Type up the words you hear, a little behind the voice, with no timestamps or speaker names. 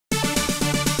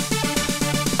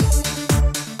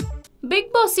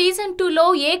Big boss season 2 లో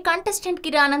ఏ contestant కి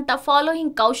రానంత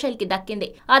ఫాలోయింగ్ కౌశల్ కి దక్కింది.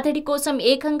 అతడి కోసం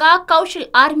ఏకంగా కౌశల్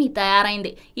ఆర్మీ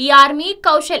తయారైంది. ఈ ఆర్మీ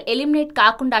కౌశల్ ఎలిమినేట్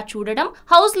కాకుండా చూడడం,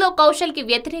 హౌస్ లో కౌశల్ కి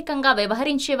వ్యతిరేకంగా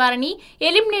వ్యవహరించేవారని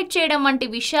ఎలిమినేట్ చేయడం వంటి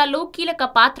విషయాల్లో కీలక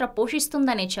పాత్ర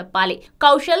పోషిస్తుందనే చెప్పాలి.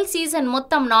 కౌశల్ సీజన్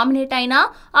మొత్తం నామినేట్ అయినా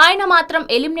ఆయన మాత్రం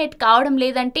ఎలిమినేట్ కావడం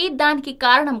లేదంటే దానికి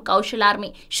కారణం కౌశల్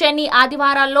ఆర్మీ. శని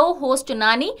ఆదివారాల్లో హోస్ట్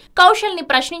నాని కౌశల్ ని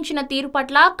ప్రశ్నించిన తీరు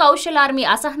పట్ల కౌశల్ ఆర్మీ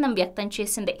అసహనం వ్యక్తం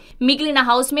చేసింది. మిగిలిన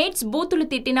హౌస్మేట్స్ బూతులు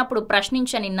తిట్టినప్పుడు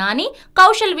ప్రశ్నించని నాని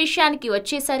కౌశల్ విషయానికి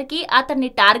వచ్చేసరికి అతన్ని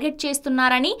టార్గెట్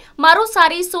చేస్తున్నారని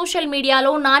మరోసారి సోషల్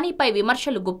మీడియాలో నానిపై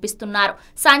విమర్శలు గుప్పిస్తున్నారు.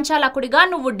 సంచాలకుడిగా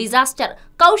నువ్వు డిజాస్టర్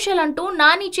కౌశల్ అంటూ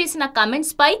నాని చేసిన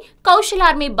కమెంట్స్ పై కౌశల్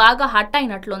ఆర్మీ బాగా హట్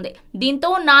అయినట్లుంది. దీంతో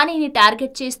నానిని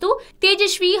టార్గెట్ చేస్తూ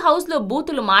తేజస్వి హౌస్ లో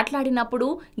బూతులు మాట్లాడినప్పుడు,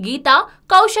 గీత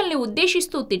కౌశల్ ని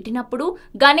ఉద్దేశిస్తూ తిట్టినప్పుడు,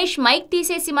 గణేష్ మైక్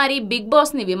తీసేసి మరీ బిగ్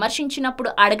బాస్ ని విమర్శించినప్పుడు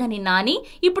అడగని నాని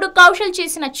ఇప్పుడు కౌశల్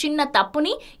చేసిన చిన్న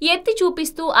తప్పుని ఎత్తి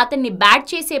చూపిస్తూ అతన్ని బ్యాట్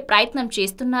చేసే ప్రయత్నం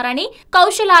చేస్తున్నారని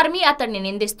కౌశల్ ఆర్మీ అతన్ని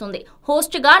నిందిస్తుంది.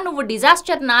 హోస్ట్ గా నువ్వు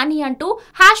డిజాస్టర్ నాని అంటూ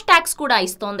హ్యాష్ ట్యాగ్స్ కూడా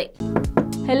ఇస్తోంది.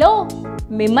 హలో,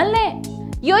 మిమ్మల్నే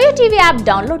యోయో టీవీ యాప్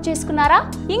డౌన్లోడ్ చేసుకున్నారా?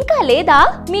 ఇంకా లేదా?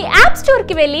 మీ యాప్ స్టోర్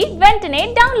కి వెళ్ళి వెంటనే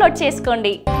డౌన్లోడ్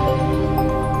చేసుకోండి.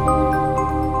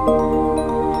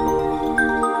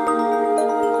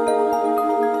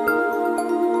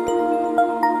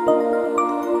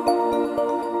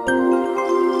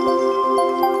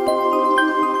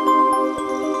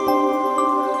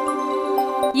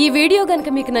 ఈ వీడియో గనుక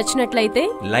మీకు నచ్చినట్లయితే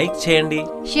లైక్ చేయండి,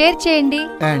 షేర్ చేయండి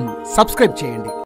అండ్ సబ్స్క్రైబ్ చేయండి.